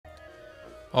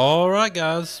Alright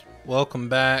guys, welcome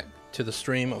back to the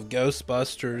stream of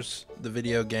Ghostbusters, the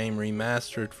video game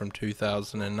remastered from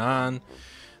 2009.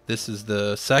 This is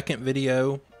the second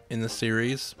video in the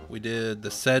series. We did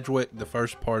the Sedgwick, the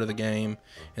first part of the game,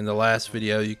 in the last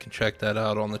video. You can check that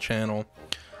out on the channel.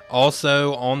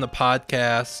 Also on the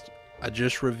podcast, I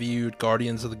just reviewed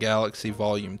Guardians of the Galaxy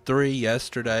Volume 3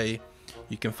 yesterday.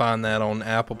 You can find that on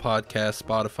Apple Podcasts,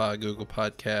 Spotify, Google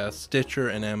Podcasts, Stitcher,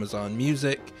 and Amazon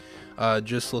Music.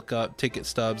 Just look up Ticket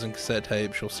Stubs and Cassette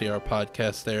Tapes. You'll see our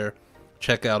podcast there.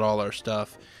 Check out all our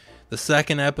stuff. The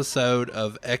second episode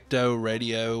of Ecto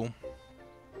Radio,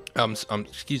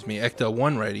 Ecto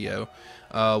 1 Radio,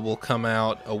 will come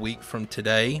out a week from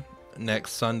today,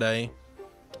 next Sunday.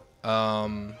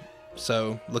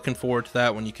 So looking forward to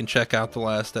that one. You can check out the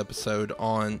last episode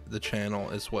on the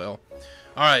channel as well.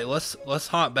 All right, let's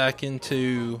hop back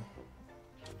into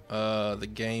the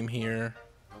game here.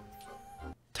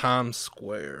 Times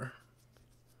Square.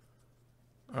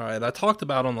 Alright, I talked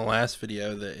about on the last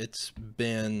video that it's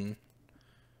been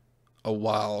a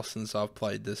while since I've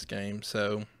played this game,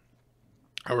 so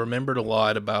I remembered a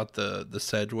lot about the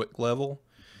Sedgwick level.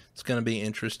 It's going to be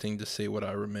interesting to see what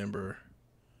I remember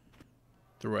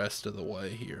the rest of the way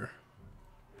here.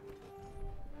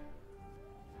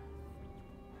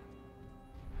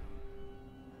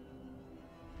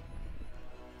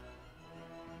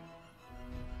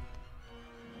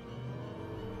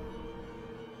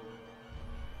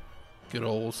 Good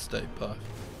old Stay Puft.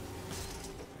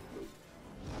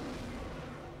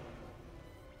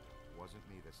 Wasn't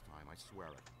me this time, I swear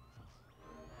it.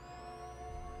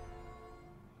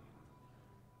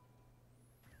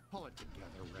 Pull it together,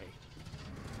 Ray.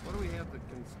 What do we have that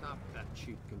can stop that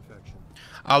cheap confection?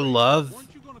 I love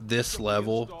this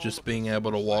level, just being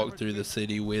able to walk through the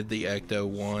city with the Ecto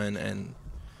 1 and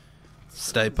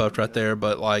Stay Puft right there,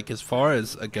 but like as far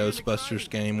as a Ghostbusters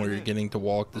game where you're getting to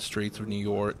walk the streets of New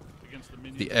York,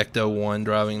 the Ecto 1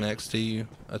 driving next to you,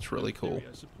 that's really cool.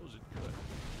 I suppose it could,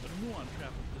 but a muon trap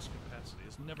of this capacity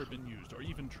has never been used or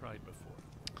even tried before.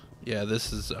 Yeah,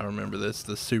 this is, I remember this,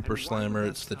 the Super Slammer.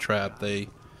 It's the trap they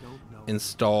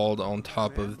installed on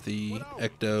top of the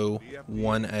Ecto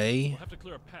 1A. We'll have to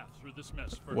clear a path through this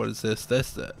mess first. What is this?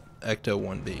 That's the Ecto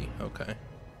 1B. Okay.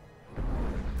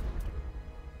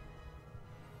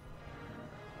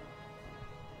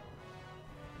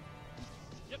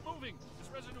 Get moving! This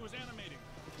residue is animating.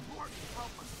 Lord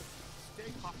help us.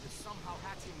 Stay Puft is somehow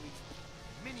hatching these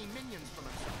mini minions from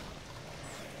himself.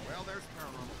 Well, there's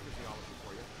paranormal physiology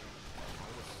for you.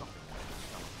 Always something like this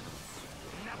stuff.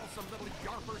 Nettlesome little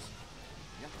yarpers.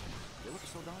 Yeah, they look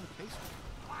so darn tasty.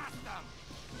 Blast them!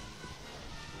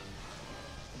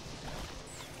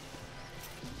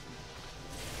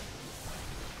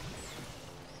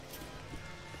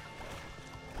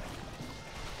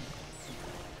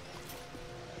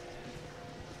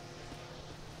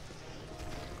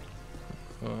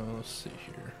 Let's see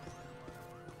here.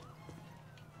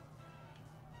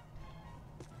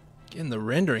 Again, the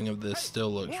rendering of this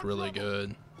still looks really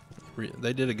good.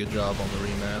 They did a good job on the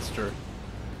remaster.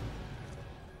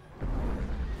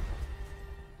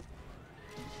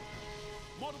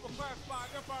 Multiple class 5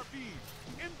 FRBs.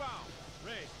 Inbound.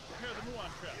 Ray, prepare the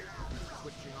muon trap.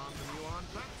 Switching on the muon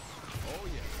trap. Oh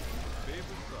yes.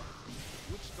 Favorite stuff.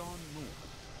 Switched on muon.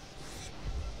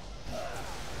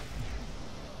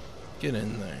 Get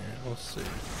in there. Let's see.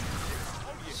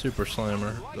 Super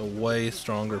Slammer, the way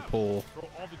stronger pull. Throw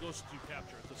all the ghosts you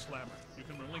capture at the slammer. You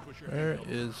can relinquish your Where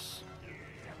handle. is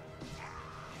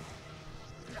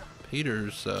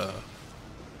Peter's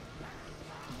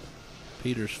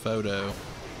photo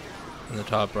in the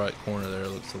top right corner there?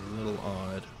 Looks a little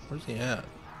odd. Where's he at?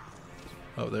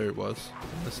 Oh, there it was.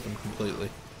 Missed him completely.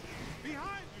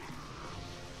 Behind you.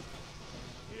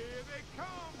 Here they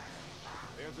come.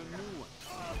 There's a new one.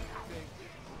 Hey,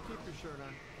 keep your shirt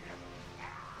on.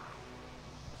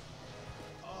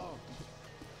 Oh,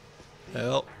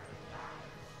 Help.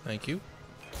 Thank you.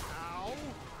 Ow!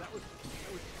 That was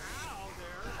ow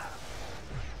there.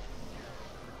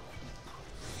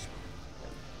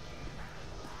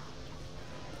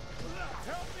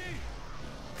 help me!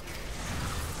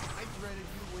 I dreaded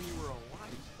you when you were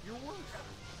alive. You're worse.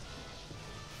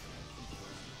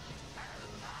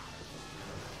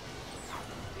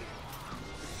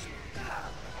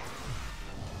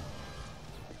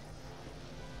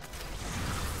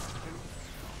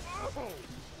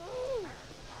 Oh!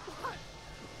 What?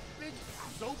 Big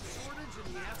soap shortage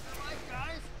in the afterlife,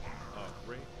 guys?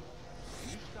 Ray,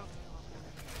 can you stop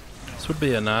talking? This would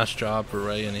be a nice job for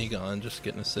Ray and Egon, just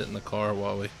getting to sit in the car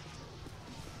while we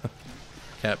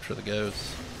capture the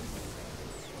ghosts.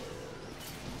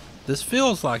 This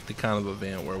feels like the kind of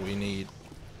event where we need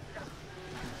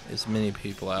as many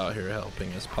people out here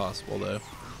helping as possible, though.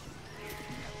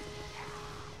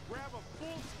 Grab a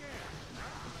full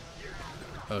scan.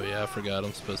 Oh yeah, I forgot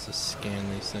I'm supposed to scan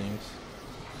these things.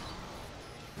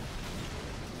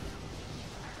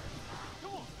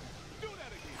 Come on, do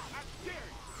that again. I dare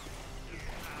you.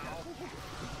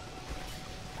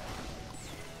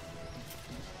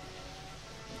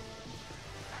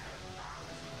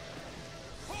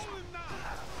 Hold him now.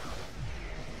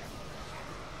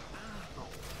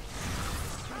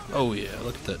 Oh yeah,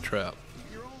 look at that trap.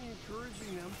 You're only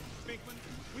encouraging them. Pinkman,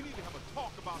 we need to have a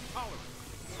talk about tolerance.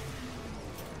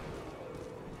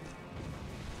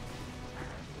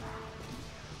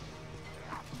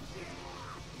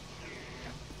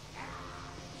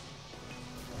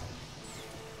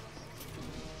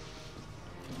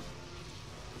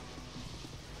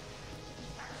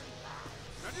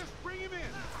 Now just bring him in.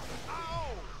 Ow!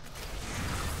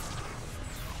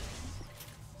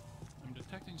 I'm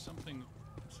detecting something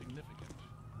significant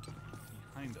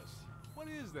behind us. What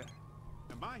is that?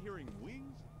 Am I hearing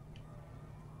wings?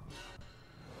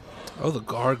 Oh, the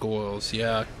gargoyles.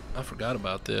 Yeah, I forgot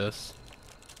about this.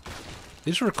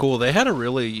 These were cool. They had a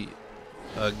really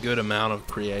good amount of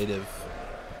creative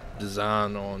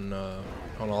design on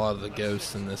a lot of the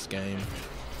ghosts in this game.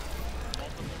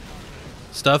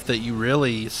 Stuff that you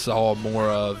really saw more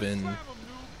of in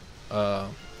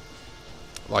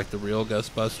like the real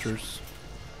Ghostbusters.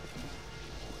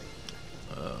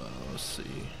 Let's see.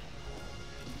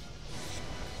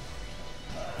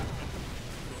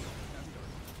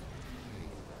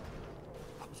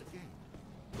 That was a game.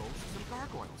 Ghosts and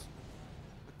Gargoyles.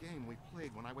 A game we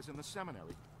played when I was in the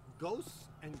seminary. Ghosts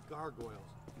and gargoyles.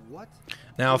 What?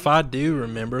 Now, if I do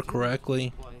remember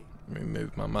correctly, let me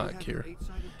move my mic here.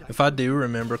 If I do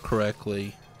remember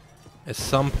correctly, at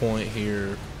some point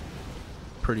here,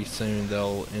 pretty soon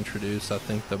they'll introduce, I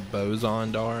think, the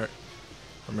boson dart.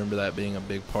 I remember that being a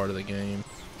big part of the game.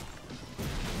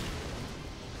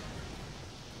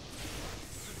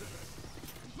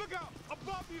 Look out!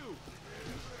 Above you!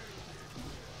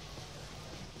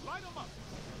 Light him up!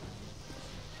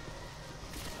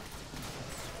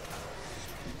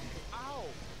 Ow!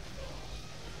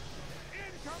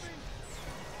 Incoming!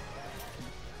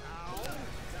 Ow!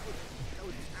 That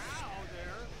was ow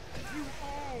there! You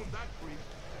own that creep!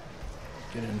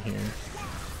 Get in here.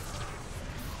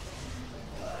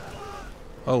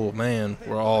 Oh man,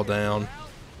 we're all down.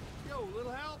 Yo,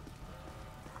 little help.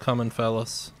 Coming,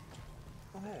 fellas.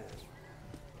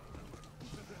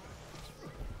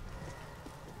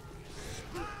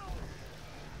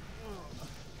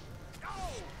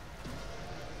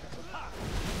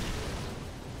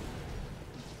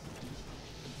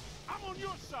 I'm on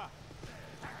your side!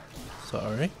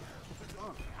 Sorry.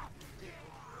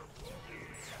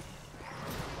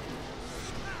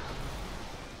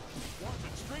 Watch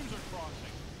it, streams are crossing.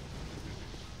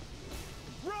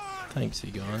 Run! Thanks,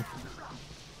 Egon.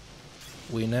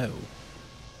 We know.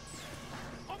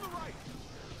 On the right!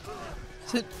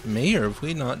 Is it me, or have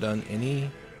we not done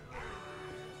any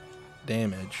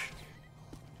damage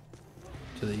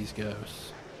to these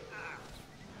ghosts?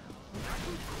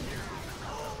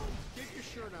 Get your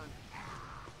shirt on.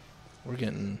 We're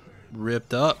getting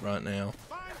ripped up right now.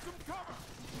 Find some cover!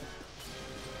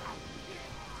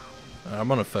 I'm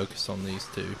gonna focus on these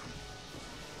two.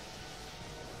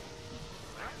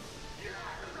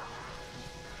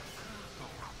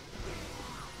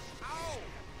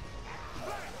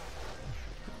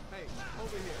 Hey,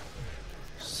 over here.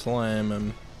 Slam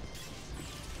him.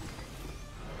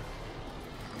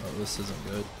 Oh, this isn't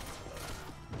good.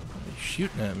 He's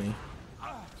shooting at me.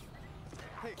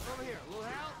 Hey, over here. Little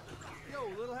help. Yo,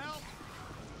 little help.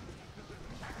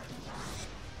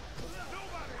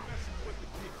 Nobody messing with the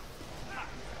kid!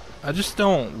 I just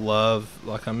don't love,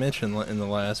 like I mentioned in the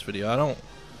last video, I don't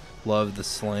love the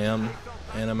slam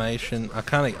animation. I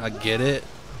get it,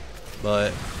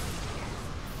 but I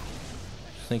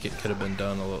think it could have been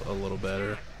done a little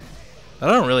better. I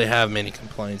don't really have many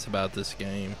complaints about this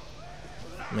game.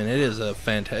 I mean, it is a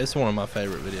it's one of my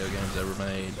favorite video games ever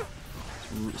made.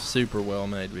 It's a super well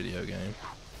made video game.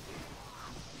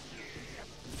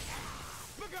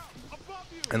 Look out! Above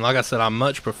you! And like I said, I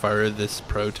much prefer this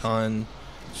Proton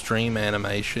stream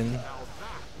animation,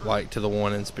 like, to the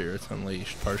one in Spirits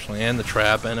Unleashed, personally, and the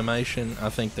trap animation. I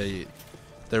think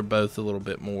they're both a little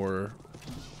bit more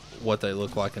what they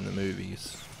look like in the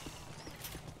movies.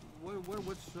 What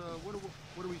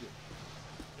do we do?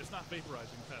 It's not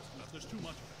vaporizing fast enough. There's too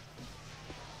much of it.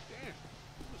 Damn,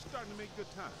 we're starting to make good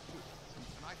time, too.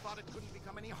 And I thought it couldn't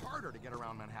become any harder to get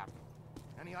around Manhattan.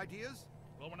 Any ideas?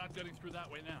 Well, we're not getting through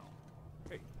that way now.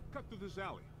 Hey, cut through this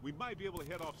alley. We might be able to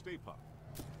head off Stay Puft.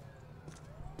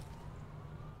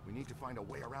 We need to find a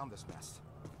way around this mess.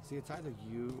 See, it's either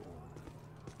you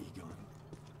or Egon,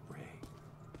 Ray,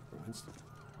 or Winston.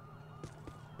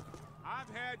 I've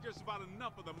had just about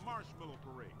enough of the marshmallow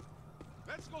parade.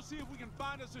 Let's go see if we can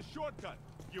find us a shortcut.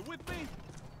 You with me?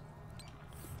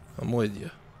 I'm with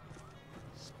you.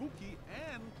 Spooky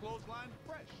and clothesline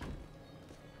fresh.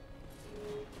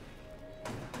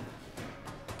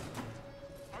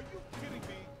 Are you kidding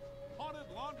me? Haunted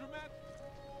laundromat?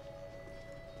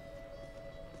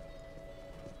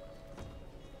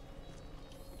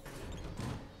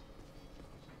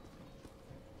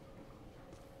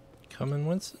 Coming,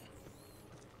 Winston.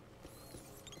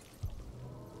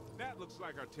 That looks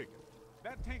like our ticket.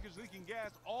 That tank is leaking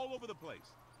gas all over the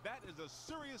place. That is a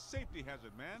serious safety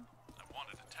hazard, man. I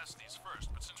wanted to test these first,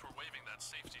 but since we're waiving that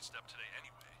safety step today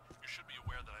anyway, you should be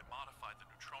aware that I modified the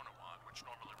neutrino wand, which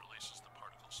normally releases the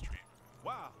particle stream.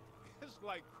 Wow, it's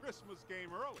like Christmas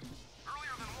came early.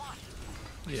 Earlier than what?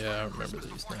 Yeah, I remember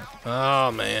these now.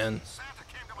 Oh, man. Santa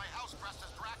came to my house dressed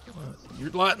as Dracula. You're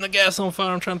lighting the gas on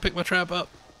fire. I'm trying to pick my trap up.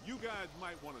 You guys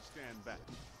might want to stand back.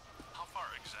 How far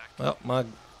exactly? Well, my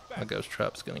ghost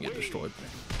trap's going to get destroyed.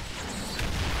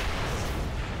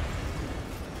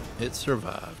 It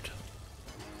survived.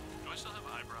 Do I still have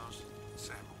eyebrows?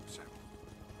 Sample.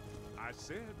 I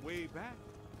said way back.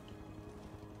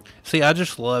 See, I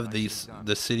just love the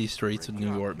city streets of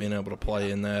New York, being able to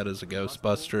play in that as a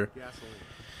Ghostbuster.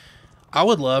 I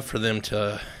would love for them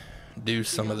to do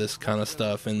some of this kind of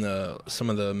stuff in some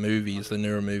of the movies, the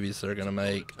newer movies they're going to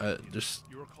make. Just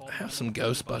have some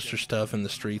Ghostbuster stuff in the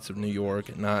streets of New York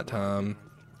at nighttime.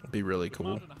 It'd be really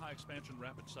cool. Mounted a high-expansion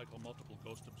rapid cycle multiple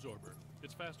ghost absorber.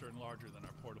 It's faster and larger than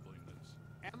our portable units.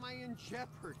 Am I in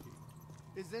jeopardy?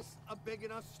 Is this a big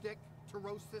enough stick to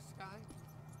roast this guy?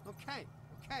 Okay.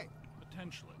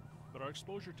 Potentially, but our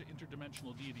exposure to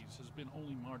interdimensional deities has been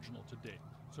only marginal to date,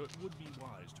 so it would be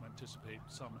wise to anticipate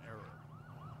some error.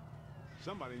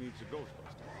 Somebody needs a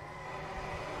Ghostbuster.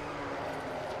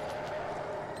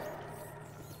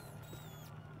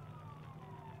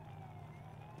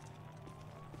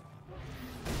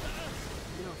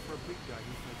 You know, for a big guy,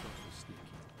 he fights off so sneaky.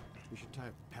 We should tie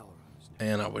a propeller on his neck.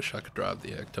 And I wish I could drive the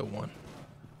Ecto one.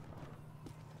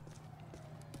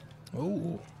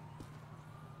 Oh.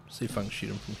 See if I can shoot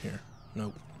him from here.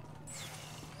 Nope.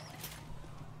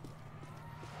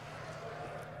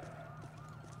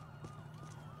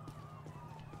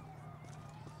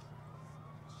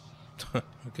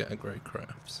 Okay, great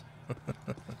crabs.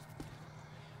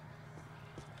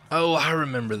 Oh, I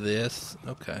remember this.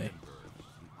 Okay.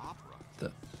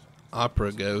 The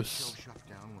opera ghost. Show shut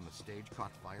down when the stage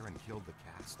caught fire and killed the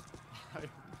cast. I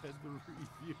read the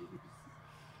reviews.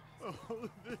 Oh,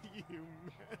 the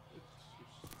humanity.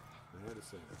 I had to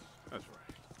say that. That's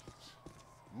right.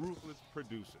 Ruthless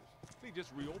producers. They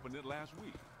just reopened it last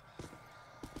week.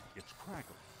 It's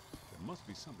crackling. There must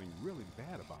be something really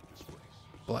bad about this place.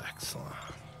 Black slime.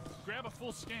 Grab a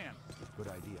full scan. Good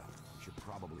idea. Should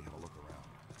probably have a look around.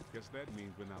 Guess that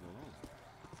means we're not alone.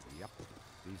 Yep.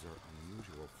 These are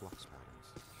unusual flux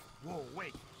patterns. Whoa,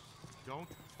 wait. Don't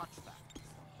touch that.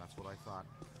 That's what I thought.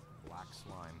 Black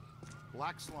slime.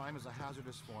 Black slime is a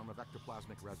hazardous form of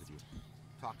ectoplasmic residue.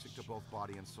 Toxic to both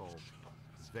body and soul.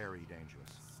 Very dangerous.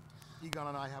 Egon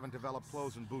and I haven't developed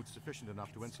clothes and boots sufficient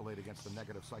enough to insulate against the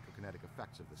negative psychokinetic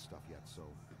effects of this stuff yet, so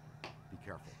be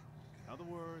careful. In other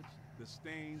words, the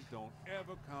stains don't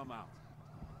ever come out.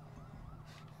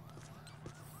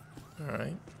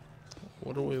 Alright.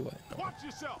 What are we waiting on? Watch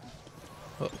yourself!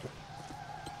 Uh-oh.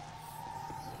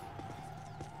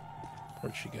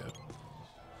 Where'd she go?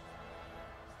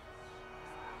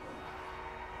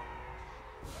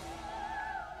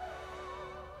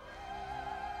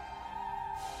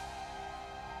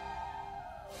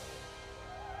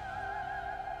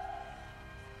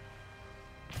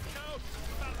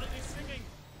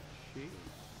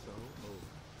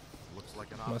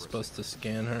 Am I supposed to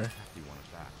scan her? You want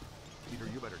it back. Peter,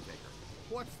 you better take her.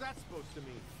 What's that supposed to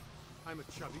mean? I'm a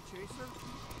chubby chaser?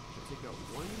 To take out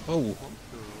one Oh. plump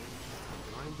girl,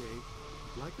 blind date,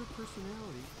 like her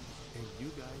personality, and you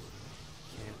guys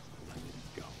can't let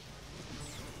it go.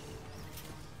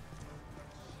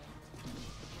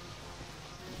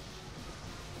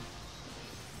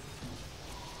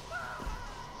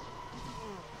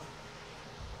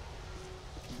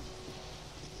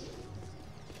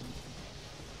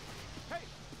 Hey,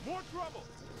 more trouble!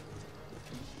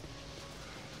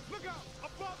 Look out!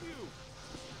 Above you!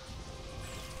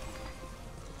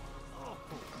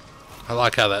 I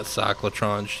like how that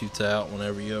cyclotron shoots out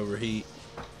whenever you overheat.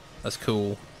 That's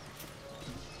cool.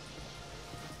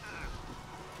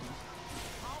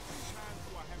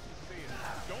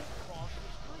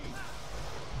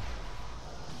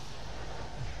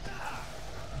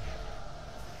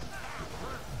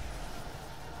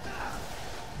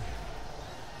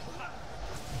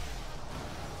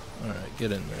 Alright,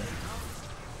 get in there.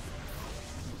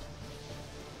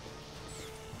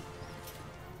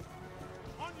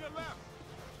 On your left.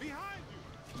 Behind you.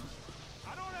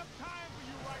 I don't have time for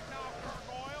you right now,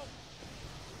 Gargoyle.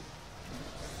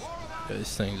 Okay,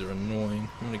 these things are annoying.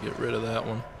 I'm gonna get rid of that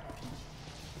one.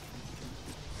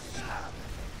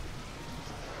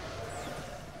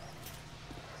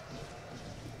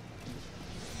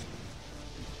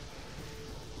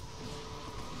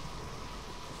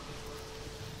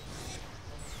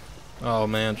 Oh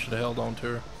man, should have held on to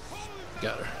her.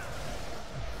 Got her.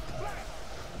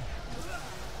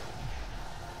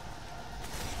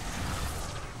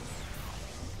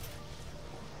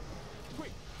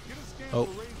 Quick, get a scan Oh.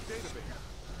 of the range database.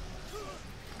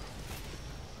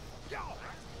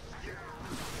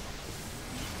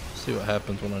 See what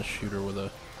happens when I shoot her with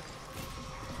a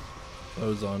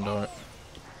ozone dart.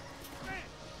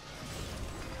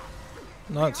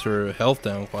 Knocks her health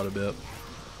down quite a bit.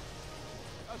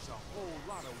 That's a whole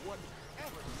lot of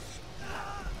whatever.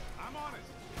 I'm on it.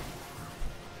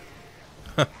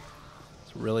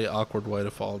 It's a really awkward way to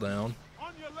fall down.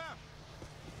 On your left.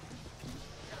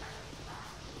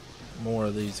 More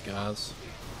of these guys.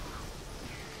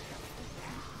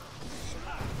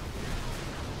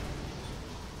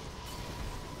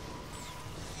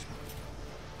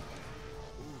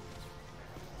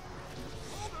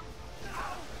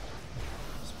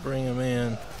 Let's bring them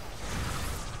in.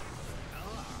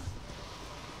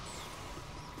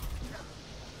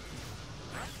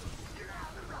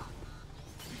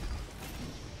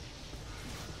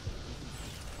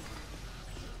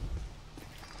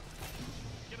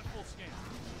 Get a full scan.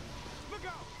 Look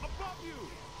out! Above you!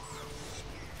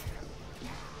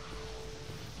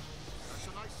 That's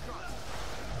a nice start.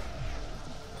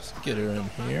 Let's get her in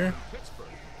here. Pittsburgh.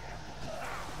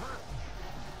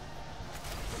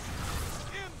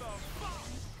 In the box!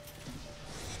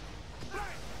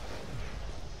 Bang!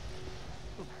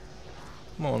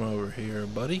 Come on over here,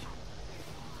 buddy.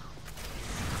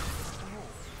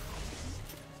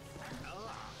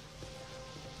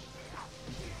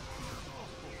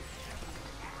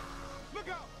 Look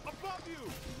out! Above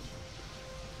you!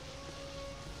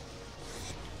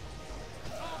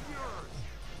 All yours!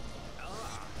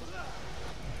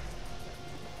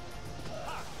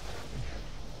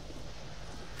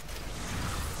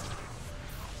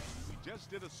 We just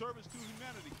did a service to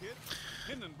humanity, kid.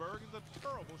 Hindenburg is a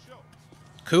terrible show.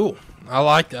 Cool. I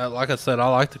like that. Like I said, I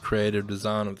like the creative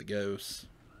design of the ghosts.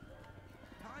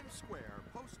 Times Square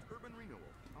post-urban renewal.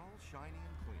 All shiny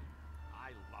and clean.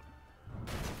 I love it.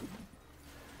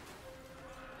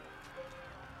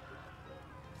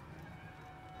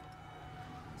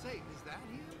 Say, is that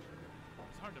him?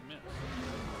 It's hard to miss.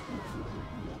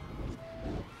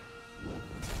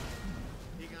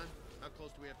 Egon, how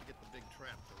close do we have to get the big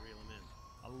trap to reel him in?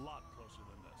 A lot closer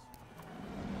than this.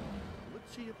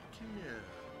 What's he up to now?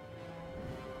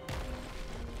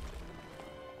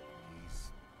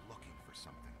 He's looking for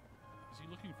something. Is he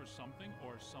looking for something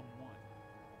or someone?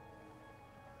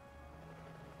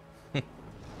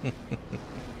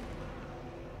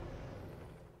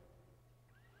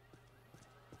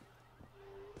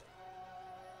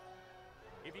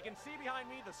 If you can see behind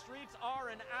me, the streets are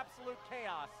in absolute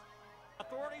chaos.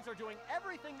 Authorities are doing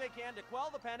everything they can to quell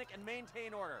the panic and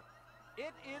maintain order.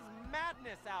 It is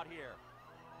madness out here.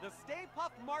 The Stay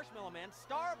Puft Marshmallow Man,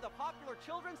 star of the popular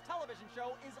children's television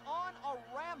show, is on a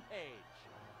rampage.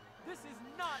 This is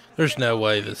not... There's no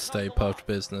way this Stay Puft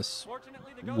business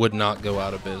would not go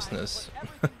out of business.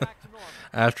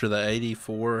 After the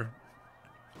 84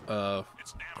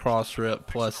 cross rip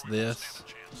plus this.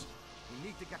 We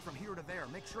need to get from here to there.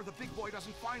 Make sure the big boy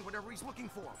doesn't find whatever he's looking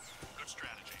for. Good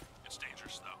strategy. It's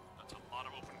dangerous, though. That's a lot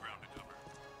of open ground to cover.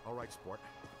 All right, sport.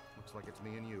 Looks like it's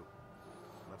me and you.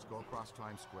 Let's go across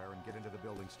Times Square and get into the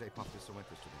building Stay Puft is so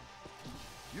interested in.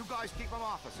 You guys keep him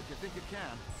off us if you think you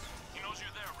can. He knows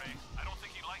you're there, Ray. I don't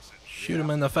think he likes it. Shoot him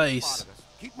in the face. Spotted us.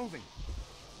 Keep moving.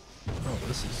 Oh,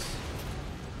 this is...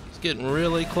 He's getting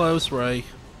really close, Ray.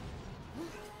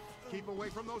 Keep away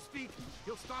from those feet.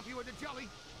 He'll stomp you into jelly.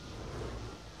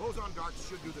 Ozone darts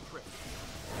should do the trick.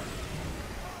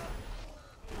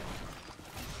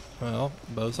 Well,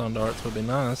 boson darts would be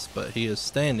nice, but he is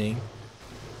standing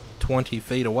 20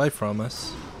 feet away from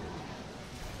us.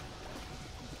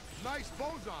 Nice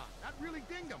boson. That really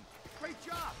dinged him. Great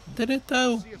job. Did it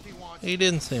though? See if he wants He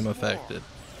didn't seem more. affected.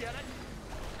 Get it?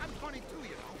 I'm funny too, you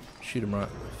know. Shoot him right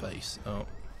in the face. Oh.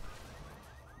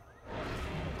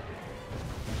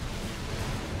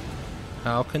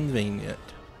 How convenient.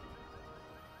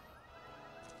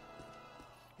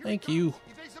 Here Thank he you. comes.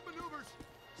 Evasive maneuvers.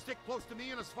 Stick close to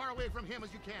me and as far away from him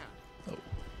as you can. Oh.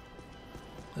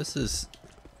 This is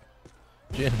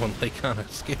genuinely kind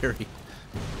of scary.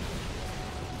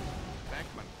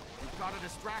 Venkman, you've got to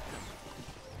distract him.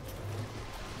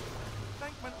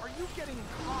 Venkman, are you getting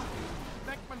caught?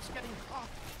 Venkman's getting caught.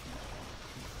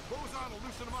 Bozon will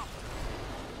loosen him up.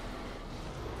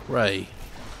 Ray.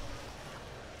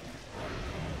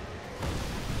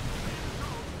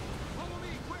 Follow me,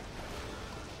 quick!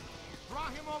 Draw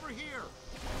him over here!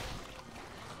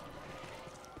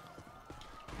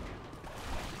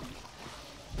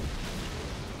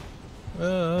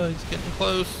 He's getting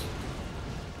close.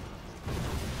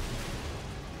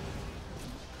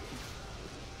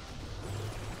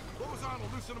 Bozon will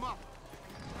loosen him up.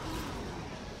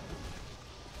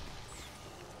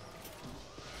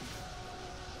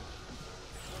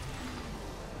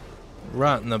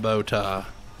 Right in the bow tie.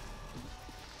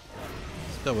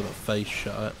 Let's go with a face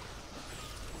shot.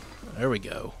 There we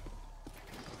go.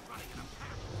 Run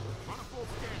a full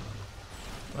scan.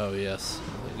 Oh yes,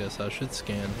 I guess I should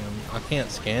scan him. I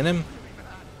can't scan him?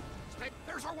 Stay,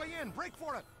 there's our way in. Break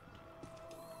for it.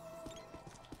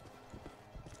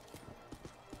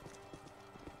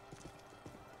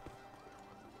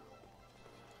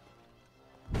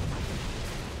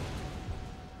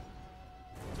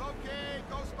 It's okay,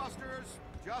 Ghostbusters.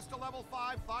 Just a level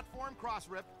 5 thought form cross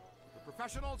rip. The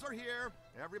professionals are here.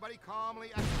 Everybody calmly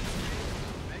exit the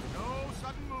stage. Make no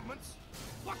sudden movements.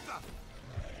 What the?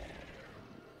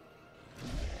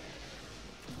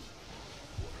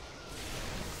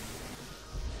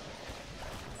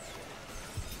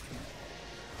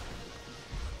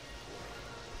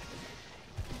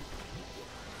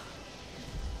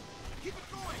 Keep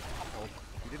it going! Uh-oh.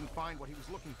 He didn't find what he was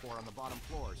looking for on the bottom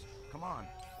floors. Come on.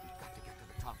 We've got to get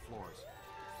to the top floors.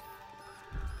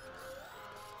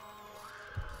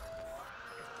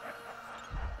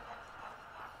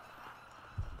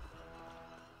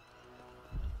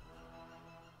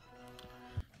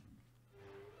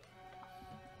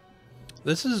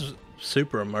 This is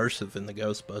super immersive in the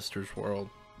Ghostbusters world.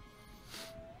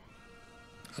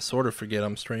 I sort of forget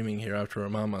I'm streaming here. I have to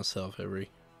remind myself every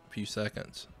few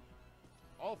seconds.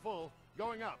 All full.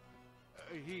 Going up.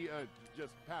 He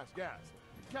just passed gas.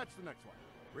 Catch the next one.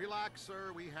 Relax,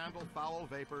 sir. We handle foul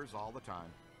vapors all the time.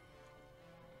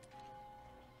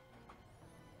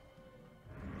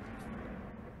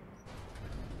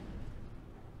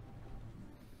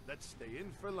 Let's stay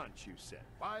in for lunch, you said.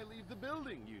 Why leave the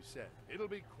building, you said. It'll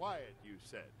be quiet, you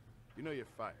said. You know you're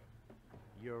fired.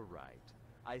 You're right.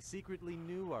 I secretly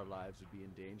knew our lives would be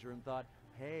in danger and thought,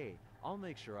 hey, I'll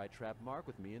make sure I trap Mark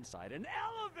with me inside an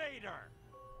elevator!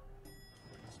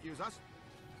 Excuse us.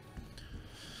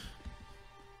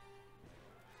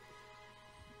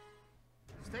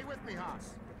 Stay with me,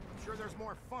 Haas. I'm sure there's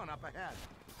more fun up ahead.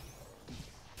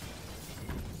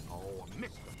 Oh, I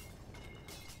missed him.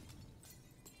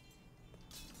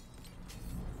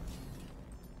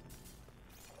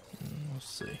 Let's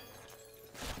see.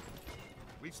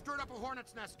 We've stirred up a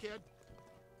hornet's nest, kid.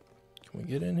 Can we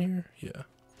get in here? Yeah.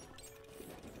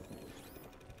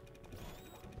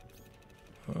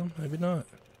 Well, maybe not.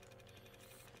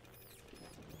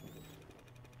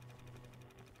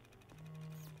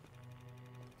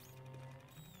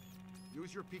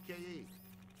 Use your PKE.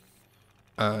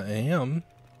 I am.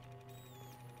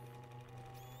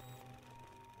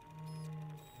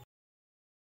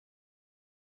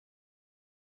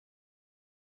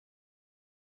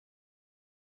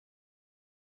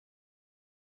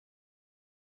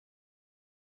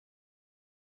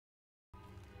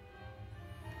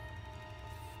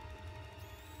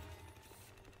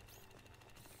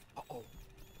 Uh-oh.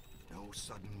 No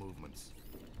sudden movements.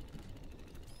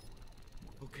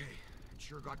 Okay, it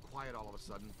sure got quiet all of a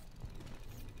sudden.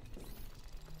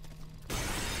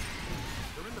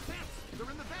 They're in the vents! They're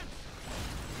in the vents!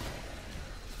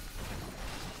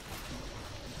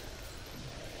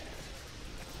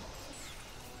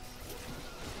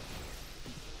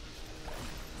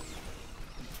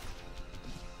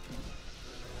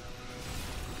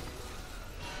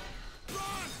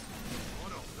 Run! Oh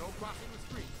no, no crossing the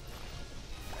street.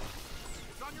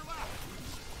 It's on your left.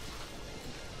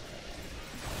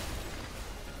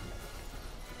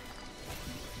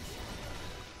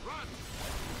 Run!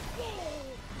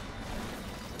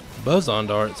 Boson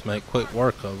darts make quick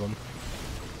work of them.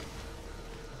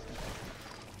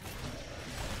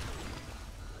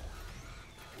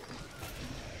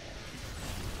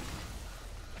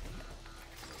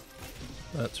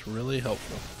 That's really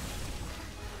helpful.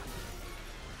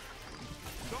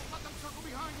 Don't let them circle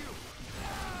behind you!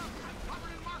 Ah, I'm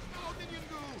covered in marshmallow minion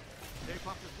goo!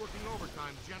 J-Puff is working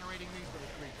overtime generating these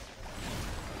little treats.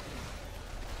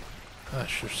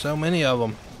 Gosh, there's so many of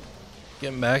them.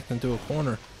 getting backed into a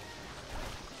corner.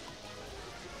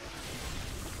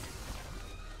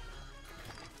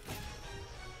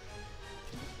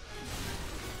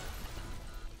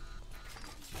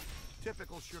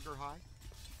 Typical sugar high.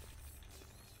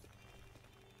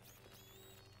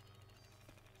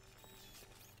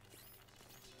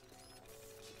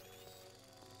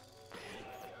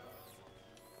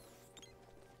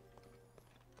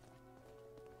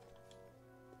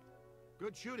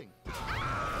 Good shooting.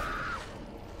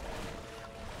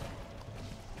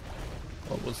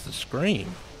 What was the scream?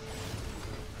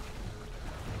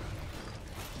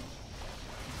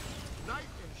 Knight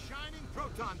and shining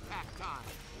proton pack time.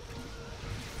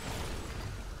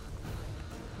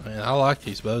 Man, I like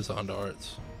these boson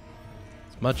darts.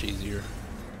 It's much easier.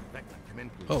 Beckman, come in,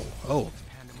 please. Oh, It's good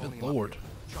pandemonium up lord. here.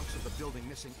 Chunks of the building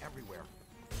missing everywhere.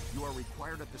 You are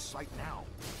required at the site now.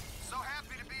 So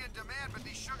happy to be in demand, but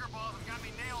these sugar balls have got me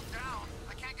nailed down.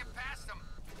 I can't get past them.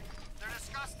 They're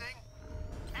disgusting,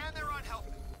 and they're unhealthy.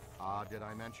 Did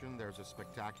I mention there's a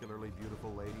spectacularly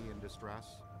beautiful lady in distress?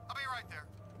 I'll be right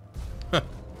there.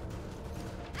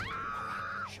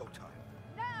 Showtime.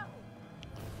 No!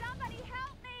 Somebody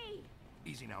help me!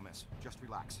 Easy now, miss. Just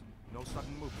relax. No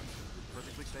sudden movements. You're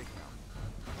perfectly safe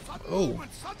now. Sudden Oh.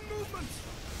 movements! Sudden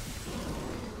movements!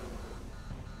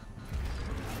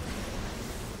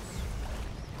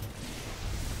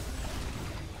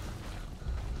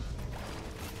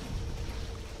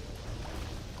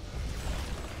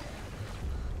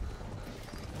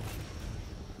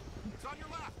 It's on your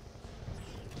left.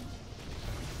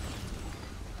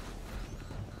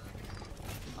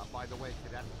 By the way,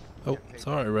 cadet. Oh, get paid.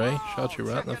 sorry, Ray. Wow, Shot you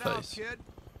right in the check it out, face. kid.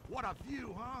 What a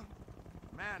view, huh?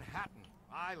 Manhattan.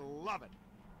 I love it.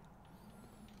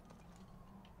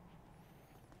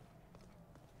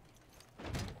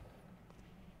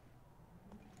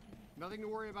 Nothing to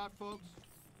worry about, folks.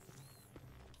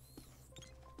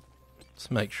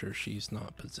 Let's make sure she's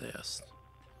not possessed.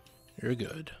 You're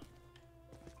good.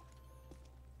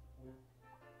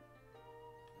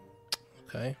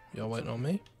 Okay, y'all waiting on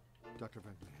me? Dr.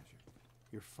 Van Manager,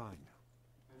 you're fine now.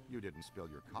 You didn't spill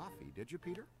your coffee, did you,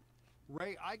 Peter?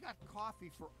 Ray, I got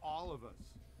coffee for all of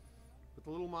us. But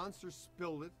the little monster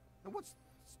spilled it. And what's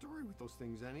the story with those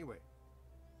things anyway?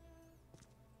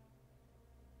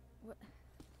 What?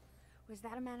 Was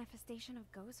that a manifestation of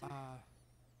Gozer?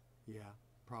 Yeah,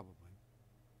 probably.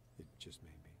 It just may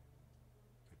be.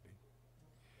 Could be.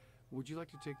 Would you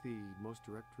like to take the most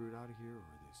direct route out of here or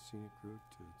the scenic route?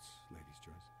 It's lady's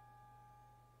choice.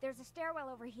 There's a stairwell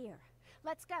over here.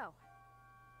 Let's go.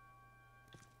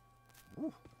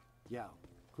 Ooh. Yeah,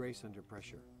 grace under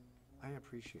pressure. I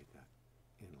appreciate that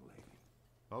in a lady.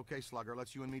 Okay, Slugger,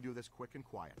 let's you and me do this quick and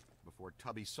quiet before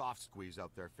Tubby Soft Squeeze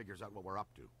out there figures out what we're up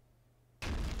to.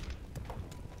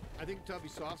 I think Tubby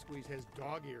Soft Squeeze has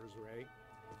dog ears, Ray.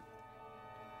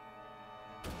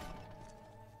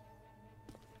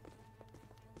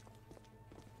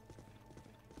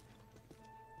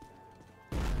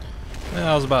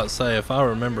 Yeah, I was about to say, if I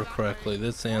remember correctly,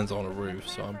 this ends on a roof,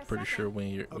 so I'm pretty sure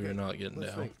we're not getting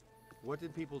let's down. think. What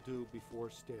did people do before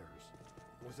stairs?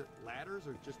 Was it ladders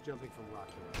or just jumping from rock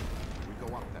to rock? We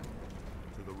go up then,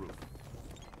 to the roof.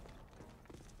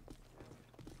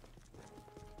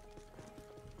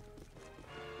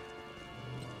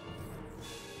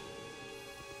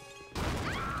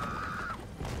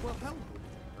 Well, hell.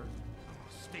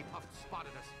 Stay Puft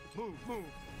spotted us. Move, move.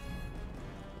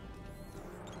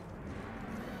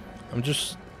 I'm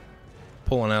just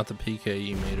pulling out the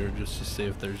PKE meter just to see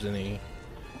if there's any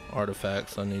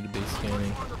artifacts I need to be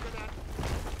scanning.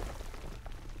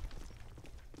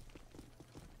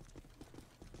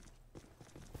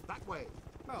 That way.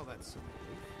 Well, that's simple.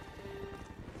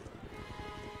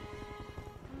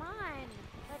 Come on,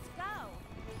 let's go.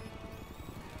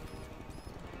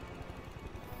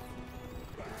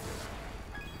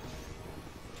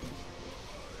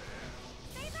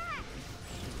 Stay back!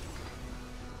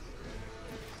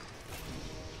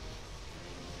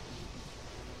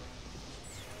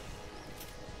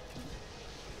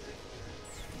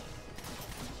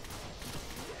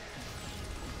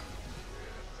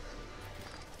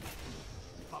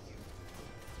 Up you.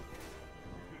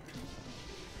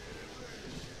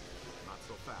 Not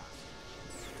so fast.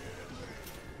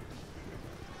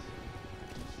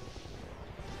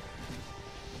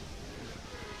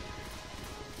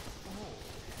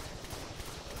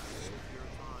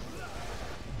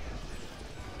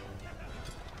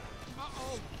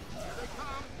 Uh-oh! Here they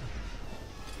come!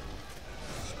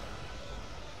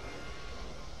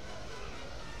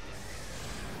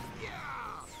 Yeah!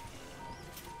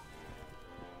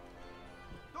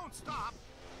 Don't stop!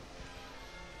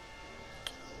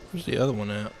 Where's the other one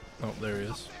at? Oh, there he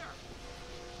is.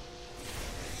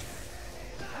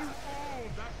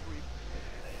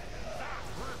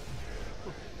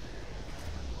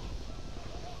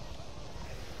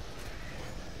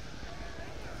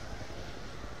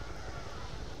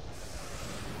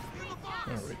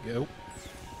 There we go.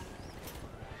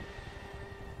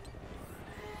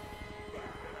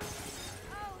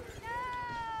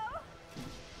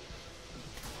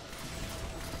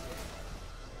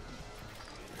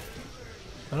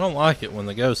 I don't like it when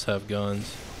the ghosts have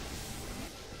guns.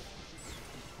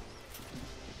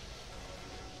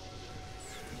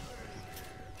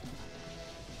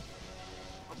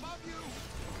 Above you!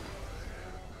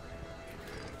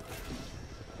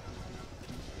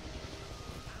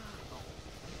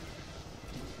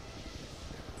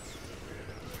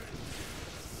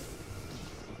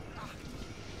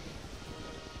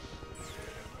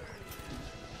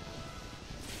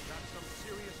 Got some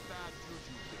serious bad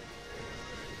juju here.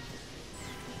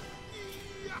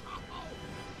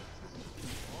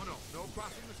 Oh no, no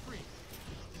crossing the street.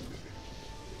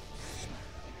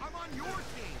 I'm on your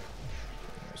team.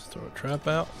 Let's throw a trap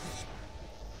out.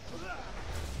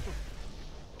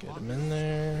 Get him in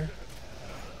there.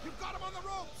 You've got him on the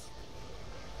ropes.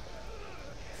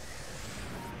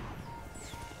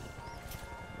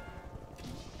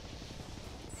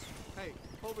 Hey,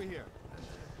 over here.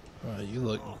 Oh, you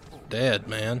look dead,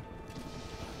 man.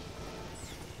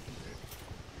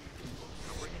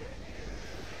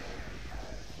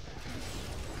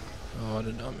 Oh, I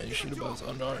did not mean to shoot a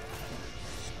buzzsaw dart.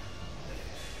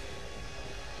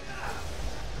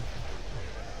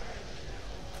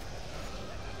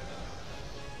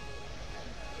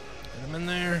 Get him in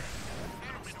there.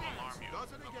 I don't mean to alarm you,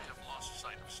 Does it but we again. have lost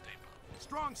sight of Stapa.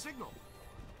 Strong signal.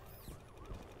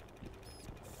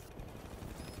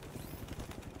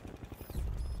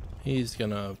 He's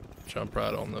gonna jump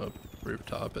right on the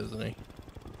rooftop, isn't he?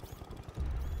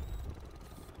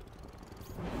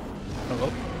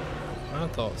 Oh, I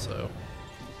thought so.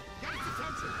 Get his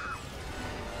attention.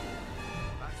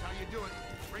 That's how you do it.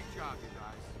 Great job, you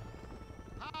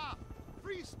guys. Ah,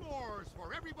 free s'mores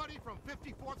for everybody from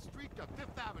 54th Street to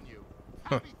 5th Avenue.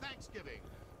 Happy Thanksgiving.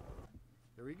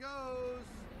 Here he goes.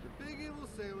 The big evil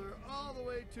sailor all the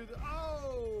way to the...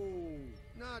 Oh!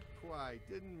 Not quite.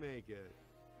 Didn't make it.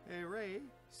 Hey, Ray,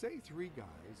 say 3 guys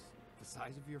the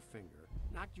size of your finger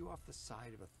knocked you off the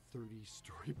side of a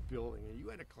 30-story building and you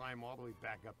had to climb all the way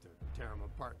back up to tear them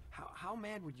apart. How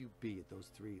mad would you be at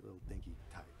those 3 little dinky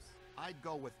types? I'd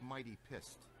go with mighty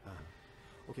pissed.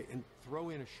 Okay, and throw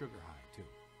in a sugar high, too.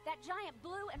 That giant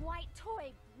blue and white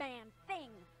toy man thing,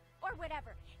 or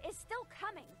whatever, is still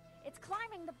coming. It's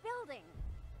climbing the building.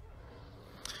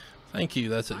 Thank you.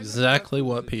 That's exactly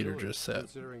what Peter just said.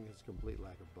 Considering his complete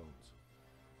lack of bones.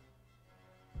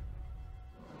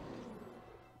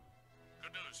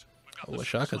 Good news. We've got I the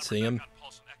wish I could see him. back on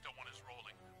pulse and Ecto 1 is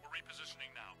rolling. We're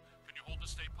repositioning now. Can you hold the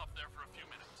Stay Puft there for a few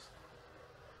minutes?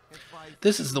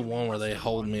 This is the one where they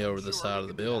hold me over the side of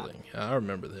the building. I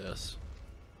remember this.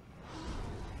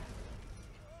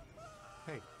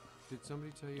 Hey, did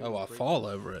somebody tell you? Oh, I it's great- fall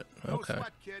over it. No Okay.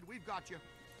 sweat, kid. We've got you.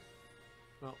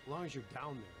 Well, as long as you're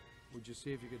down there, would you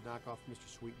see if you could knock off Mr.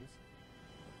 Sweetness?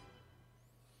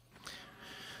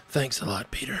 Thanks a lot,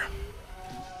 Peter.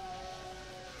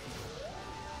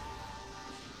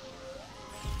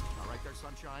 All right there,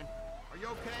 sunshine. Are you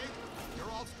okay? You're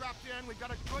all strapped in. We've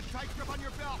got a good tight grip on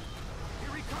your belt.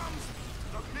 Here he comes.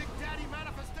 The Big Daddy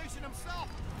manifestation himself.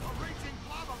 A raging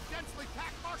blob of densely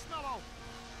packed marshmallow.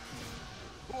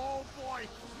 Oh, boy.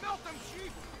 Melt him,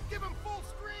 Chief. Give him full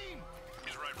screen.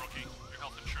 He's right, rookie. Your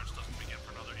health insurance doesn't begin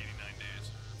for another 89 days.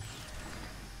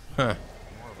 Huh.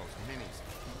 More of those minis.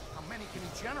 How many can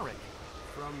he generate?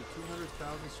 From 200,000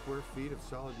 square feet of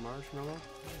solid marshmallow?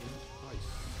 Probably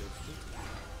 60.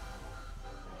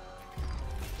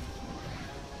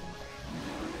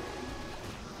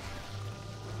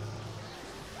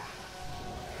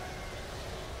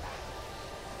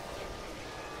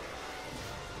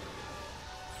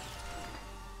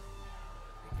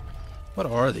 What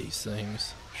are these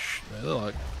things? They look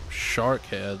like shark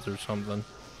heads or something.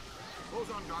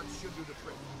 Boson darts should do the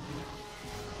trick.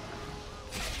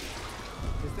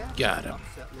 Is that Got an him.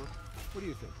 upset look? What do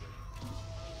you think, Ray?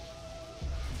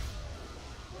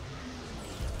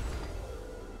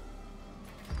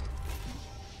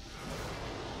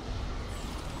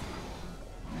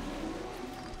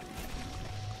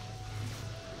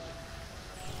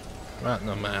 Right in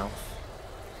the mouth.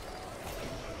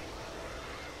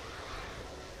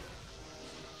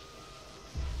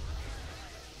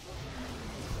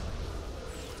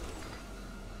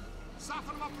 Suck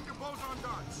Toughen them up with your boson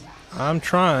darts. I'm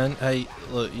trying. Hey,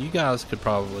 look, you guys could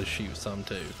probably shoot some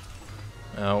too.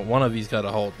 Now, one of you's got to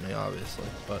hold me, obviously,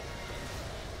 but.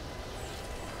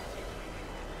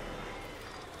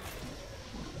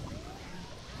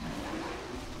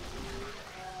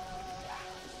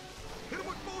 Hit him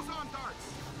with boson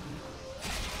darts.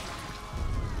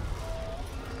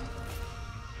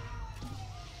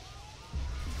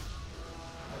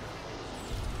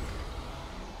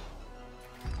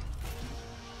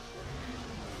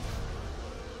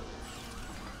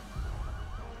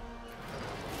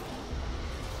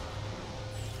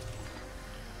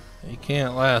 He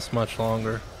can't last much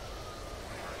longer.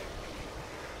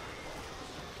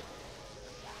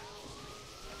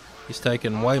 He's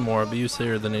taking way more abuse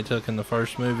here than he took in the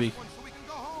first movie. So we can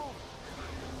go home.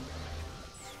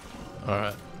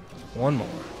 Alright, one more.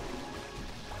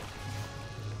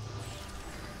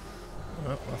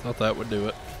 Well, I thought that would do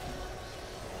it.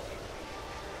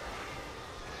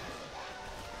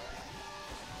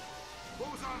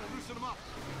 Boson will loosen them up.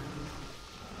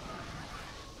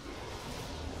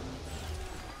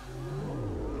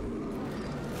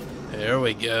 There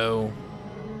we go.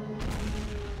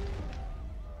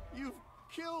 You've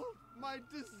killed my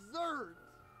dessert.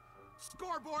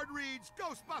 Scoreboard reads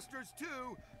Ghostbusters 2,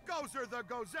 Gozer the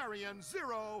Gozerian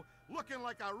 0. Looking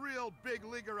like a real big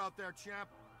leaguer out there, champ.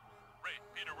 Ray,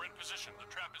 Peter, we're in position.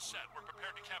 The trap is set. We're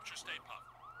prepared to capture Stay Puft.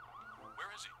 Where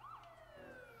is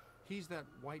he? He's that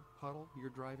white puddle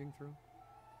you're driving through?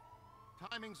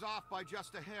 Timing's off by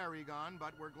just a hair, Egon,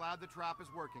 but we're glad the trap is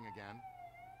working again.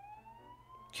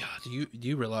 God, do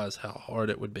you realize how hard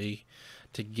it would be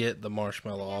to get the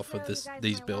marshmallow off of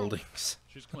these buildings?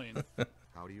 She's clean.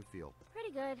 How do you feel?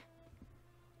 Pretty good.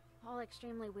 All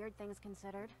extremely weird things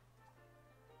considered.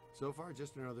 So far,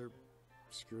 just another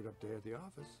screwed up day at the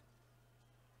office.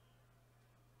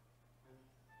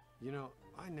 You know,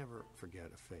 I never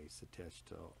forget a face attached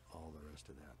to all the rest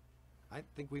of that. I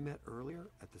think we met earlier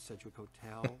at the Sedgwick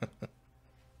Hotel.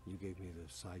 You gave me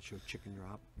the sideshow chicken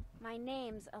drop. My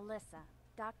name's Alyssa.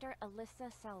 Dr. Alyssa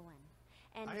Selwyn.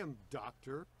 And I am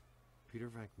Dr. Peter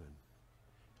Venkman.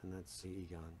 And that's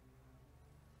Egon.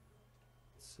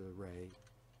 It's Ray,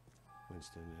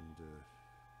 Winston, and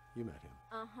you met him.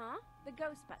 Uh-huh. The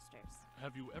Ghostbusters.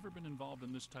 Have you ever been involved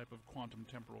in this type of quantum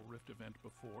temporal rift event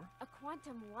before? A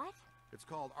quantum what? It's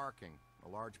called arcing, a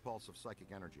large pulse of psychic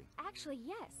energy. Actually,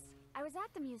 yes. I was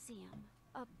at the museum.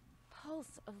 A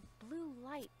pulse of blue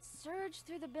light surged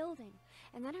through the building,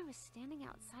 and then I was standing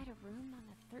outside a room on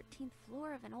the 13th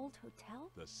floor of an old hotel.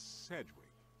 The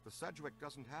Sedgwick. The Sedgwick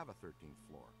doesn't have a 13th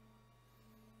floor.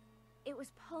 It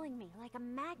was pulling me like a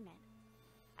magnet.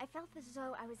 I felt as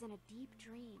though I was in a deep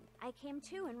dream. I came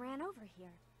to and ran over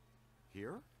here.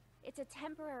 Here? It's a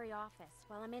temporary office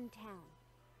while I'm in town.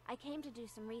 I came to do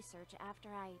some research after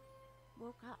I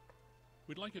woke up.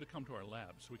 We'd like you to come to our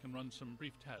lab so we can run some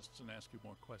brief tests and ask you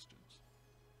more questions.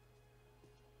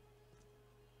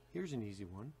 Here's an easy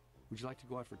one. Would you like to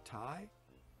go out for Thai?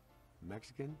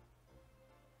 Mexican?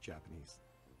 Japanese?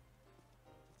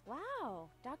 Wow,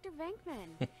 Dr.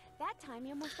 Venkman. That time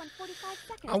you almost went 45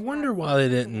 seconds. I wonder why they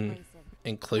didn't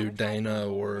include Dana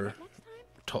or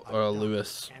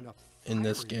Lewis in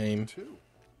this game.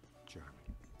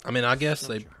 I mean, I guess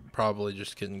they probably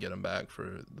just couldn't get them back for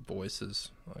the voices.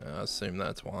 I assume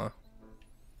that's why.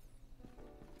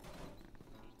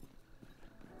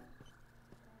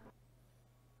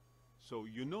 So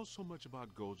you know so much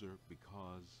about Gozer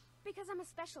because... Because I'm a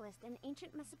specialist in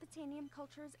ancient Mesopotamian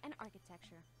cultures and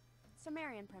architecture.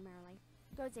 Sumerian primarily.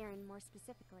 Gozerian more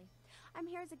specifically. I'm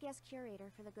here as a guest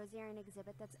curator for the Gozerian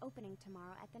exhibit that's opening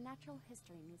tomorrow at the Natural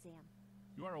History Museum.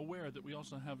 You are aware that we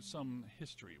also have some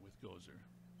history with Gozer.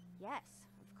 Yes,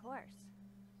 of course.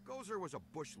 Gozer was a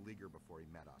bush leaguer before he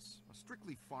met us. A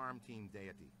strictly farm team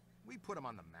deity. We put him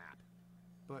on the map.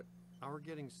 But our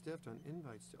getting stiffed on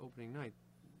invites to opening night,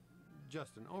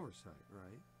 just an oversight,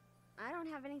 right? I don't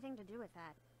have anything to do with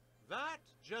that. That,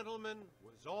 gentlemen,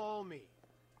 was all me.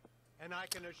 And I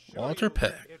can assure Walter you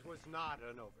Peck. it was not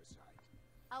an oversight.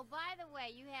 Oh, by the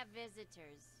way, you have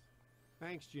visitors.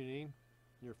 Thanks, Janine.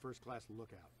 You're a first-class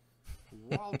lookout.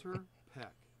 Walter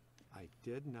Peck. I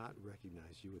did not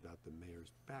recognize you without the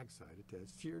mayor's backside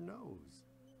attached to your nose.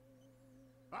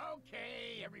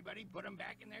 Okay, everybody put them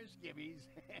back in their skivvies.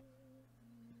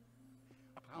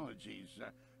 Apologies.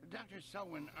 Dr.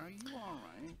 Selwyn, are you all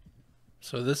right?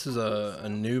 So this is a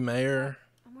new mayor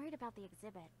I'm worried about the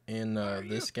exhibit. in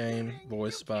this game,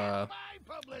 voiced by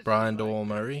Brian Doyle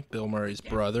Murray, Bill Murray's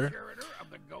brother.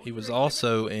 He was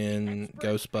also in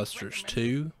Ghostbusters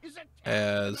 2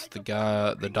 as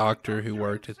the doctor who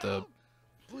worked at the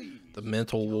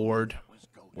mental ward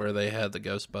where they had the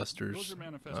Those Ghostbusters, are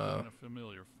manifested in a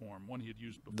familiar form, one he had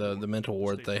used before. the mental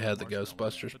ward State they had the Farm Arsenal,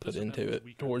 Ghostbusters but put this into event was it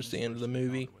weaker towards than the end of his the first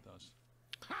movie. encounter with us.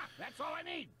 Ha! That's all I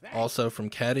need. Thanks. Also from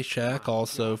Caddyshack,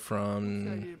 also What's the from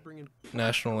idea of bringing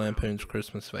National Lampoon's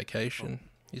Christmas Vacation.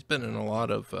 He's been in a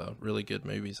lot of really good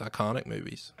movies, iconic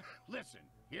movies. Listen,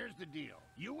 here's the deal.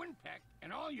 You and Peck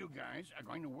and all you guys are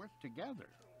going to work together.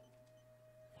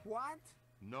 What?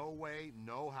 No way,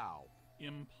 no how.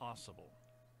 Impossible.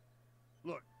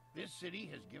 Look, this city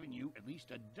has given you at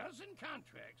least a dozen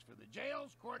contracts for the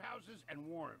jails, courthouses, and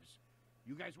wharves.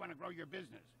 You guys want to grow your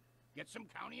business. Get some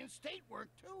county and state work,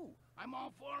 too. I'm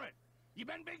all for it. You've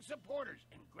been big supporters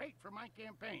and great for my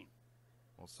campaign.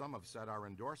 Well, some have said our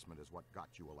endorsement is what got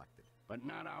you elected. But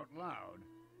not out loud.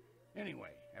 Anyway,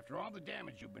 after all the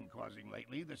damage you've been causing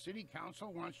lately, the city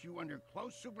council wants you under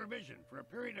close supervision for a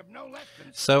period of no less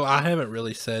than... So I haven't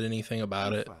really said anything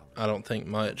about it, I don't think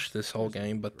much this whole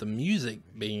game, but the music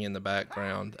being in the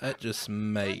background, that just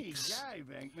makes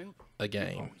a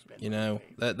game, you know?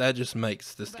 That just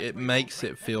makes this, it makes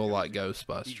it feel like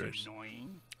Ghostbusters.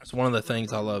 It's one of the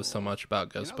things I love so much about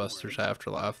Ghostbusters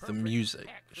Afterlife, the music.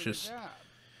 It's just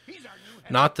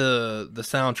not the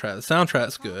soundtrack. The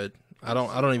soundtrack's good. I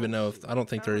don't even know if I don't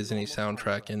think there is any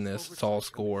soundtrack in this. It's all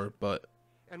score, but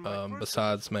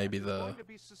besides maybe the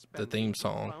theme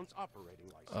song.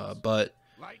 But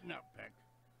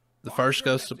the first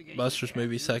Ghostbusters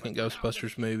movie, second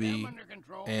Ghostbusters movie,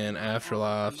 and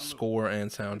Afterlife score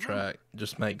and soundtrack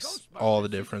just makes all the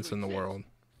difference in the world.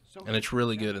 And it's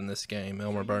really good in this game.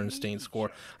 Elmer Bernstein's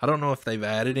score. I don't know if they've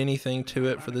added anything to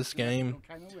it for this game,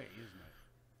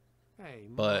 Hey,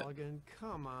 but Mulligan,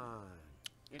 come on.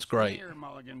 it's great. Fair,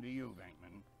 Mulligan, to you,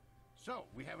 Venkman. So,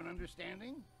 we have an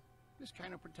understanding? This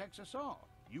kind of protects us all.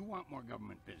 You want more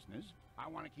government business, I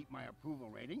want to keep my approval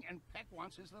rating, and Peck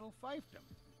wants his little fiefdom.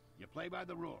 You play by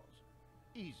the rules.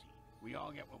 Easy. We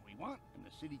all get what we want, and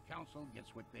the city council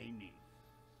gets what they need.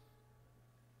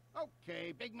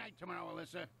 Okay, big night tomorrow,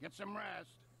 Alyssa. Get some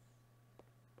rest.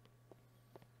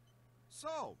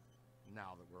 So,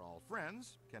 now that we're all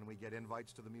friends, can we get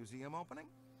invites to the museum opening?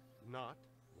 Not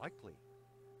likely.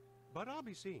 But I'll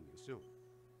be seeing you soon.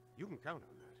 You can count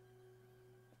on that.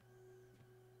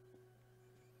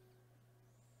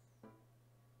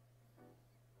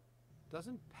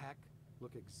 Doesn't Peck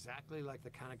look exactly like the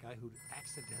kind of guy who'd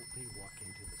accidentally walk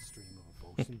into the stream of a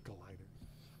Boson collider?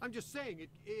 I'm just saying,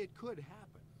 it could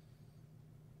happen.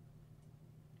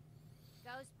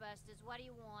 Ghostbusters, what do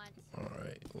you want?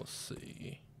 Alright, let's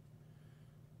see.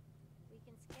 We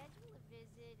can schedule a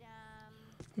visit,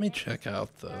 Let me check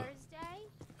out the Thursday?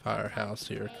 firehouse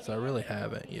here, because I really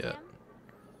haven't yet.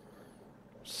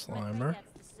 Slimer.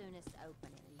 That's the soonest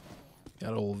opening we have.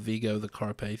 Got old Vigo the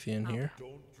Carpathian here.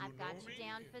 I've got you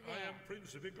down for I am them.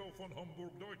 Prince Vigo von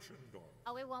Hamburg-Deutschendorf.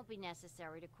 Oh, it won't be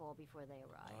necessary to call before they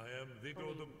arrive. I am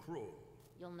Vigo the Crow.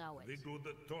 You'll know it. Vigo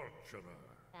the Torturer.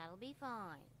 That'll be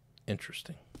fine.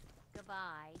 Interesting.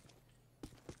 Goodbye.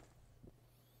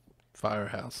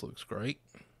 Firehouse looks great.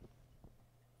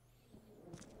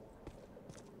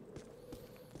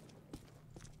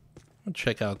 I'll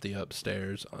check out the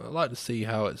upstairs. I'd like to see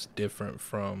how it's different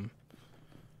from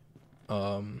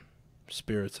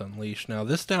Spirits Unleashed. Now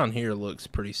this down here looks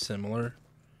pretty similar.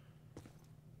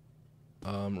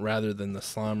 Rather than the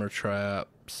Slimer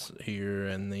traps here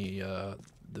and the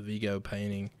Vigo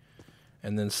painting.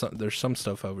 And then there's some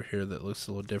stuff over here that looks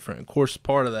a little different. Of course,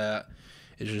 part of that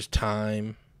is just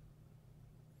time.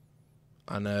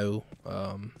 I know.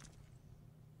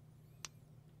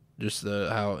 Just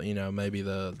how, you know, maybe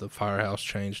the firehouse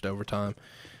changed over time.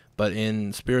 But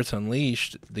in Spirits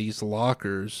Unleashed, these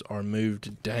lockers are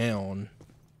moved down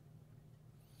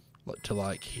to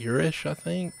like here-ish, I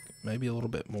think. Maybe a little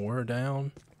bit more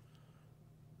down.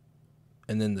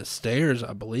 And then the stairs,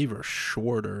 I believe, are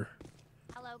shorter.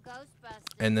 Hello,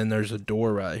 Ghostbusters. And then there's a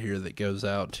door right here that goes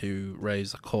out to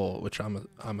Ray's Occult, which I'm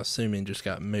assuming just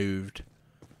got moved.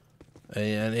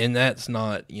 And that's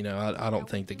not, you know, I don't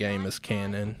think the game is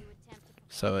canon,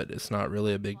 so it's not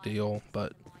really a big deal,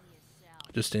 but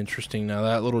just interesting. Now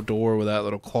that little door with that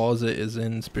little closet is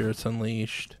in Spirits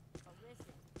Unleashed.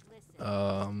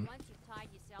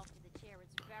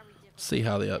 See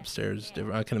how the upstairs is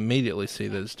different. I can immediately see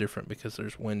that it's different because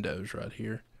there's windows right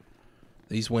here.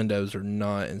 These windows are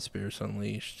not in Spirits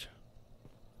Unleashed.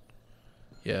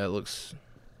 Yeah, it looks...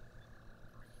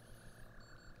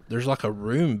 There's like a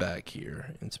room back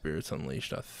here in Spirits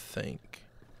Unleashed, I think.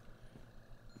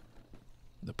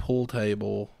 The pool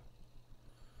table.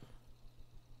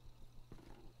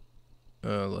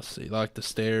 Let's see. Like the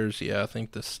stairs, yeah, I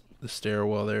think the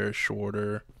stairwell there is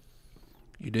shorter.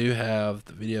 You do have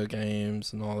the video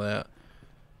games and all that.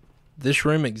 This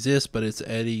room exists, but it's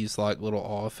Eddie's like little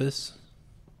office.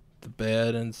 The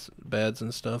beds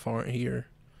and stuff aren't here.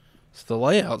 So the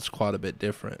layout's quite a bit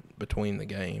different between the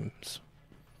games.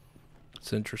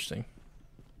 It's interesting.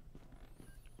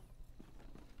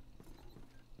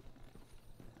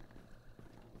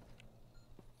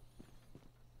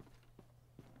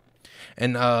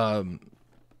 And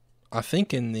I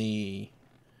think in the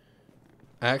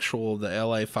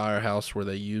LA firehouse where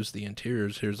they use the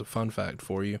interiors, here's a fun fact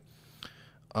for you.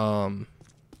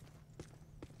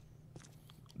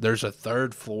 There's a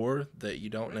third floor that you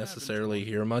don't necessarily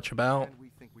hear much about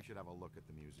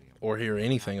or hear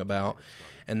anything about,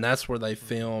 and that's where they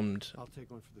filmed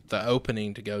the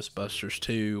opening to Ghostbusters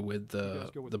 2 with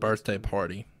the birthday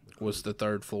party. Was the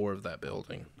third floor of that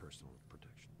building.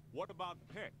 What about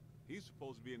Peck? He's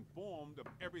supposed to be informed of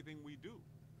everything we do.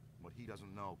 What he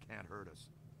doesn't know can't hurt us.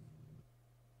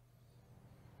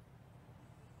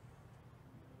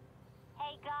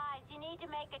 Hey guys, you need to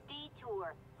make a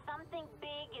detour. Something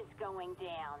big is going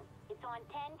down. It's on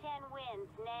 1010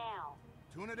 Winds now.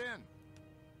 Tune it in.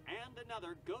 And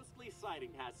another ghostly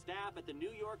sighting has staff at the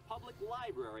New York Public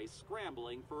Library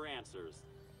scrambling for answers.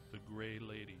 The Gray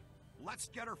Lady. Let's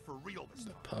get her for real this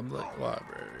time. Public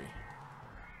library.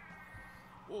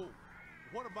 Well,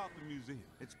 what about the museum?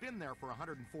 It's been there for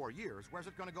 104 years. Where's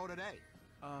it gonna go today?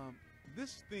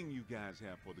 This thing you guys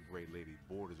have for the Gray Lady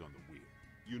borders on the wheel.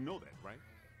 You know that, right?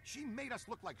 She made us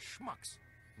look like schmucks.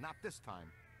 Not this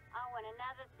time. Oh, and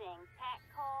another thing. Pat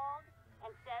called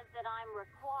and says that I'm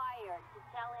required to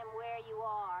tell him where you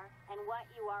are and what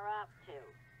you are up to.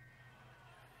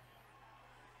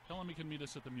 Tell him he can meet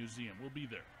us at the museum. We'll be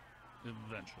there.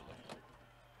 Eventually.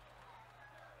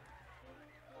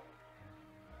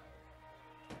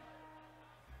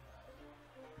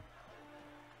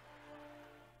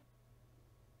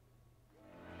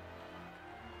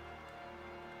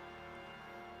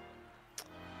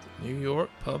 New York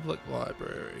Public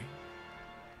Library.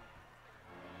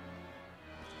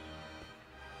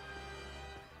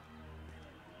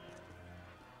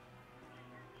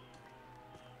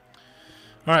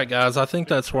 All right, guys, I think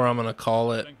that's where I'm going to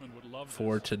call it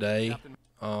for today.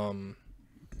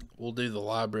 We'll do the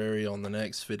library on the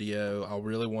next video. I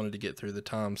really wanted to get through the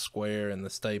Times Square and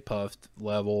the Stay Puft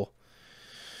level.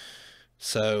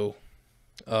 So,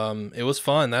 it was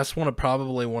fun. That's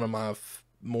probably one of my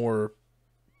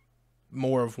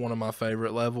more of one of my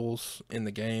favorite levels in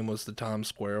the game was the Times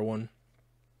Square one.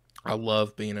 I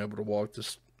love being able to walk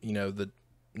this, the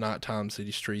nighttime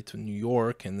city streets of New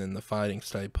York, and then the fighting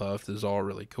Stay Puft is all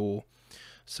really cool.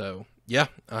 So yeah,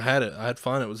 I had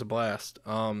fun. It was a blast.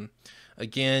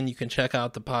 Again, you can check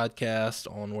out the podcast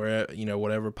on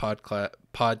whatever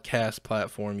podcast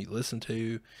platform you listen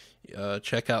to.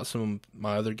 Check out some of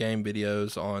my other game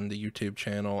videos on the YouTube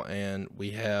channel, and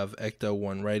we have Ecto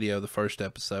 1 Radio, the first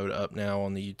episode, up now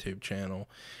on the YouTube channel.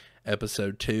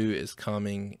 Episode 2 is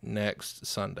coming next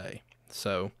Sunday,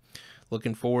 so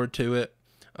looking forward to it.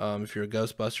 If you're a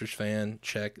Ghostbusters fan,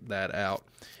 check that out.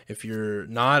 If you're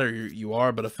not, or you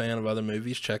are but a fan of other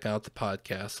movies, check out the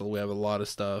podcast. So we have a lot of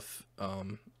stuff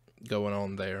going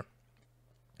on there.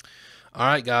 All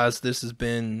right, guys, this has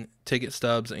been Ticket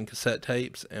Stubs and Cassette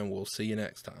Tapes, and we'll see you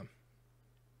next time.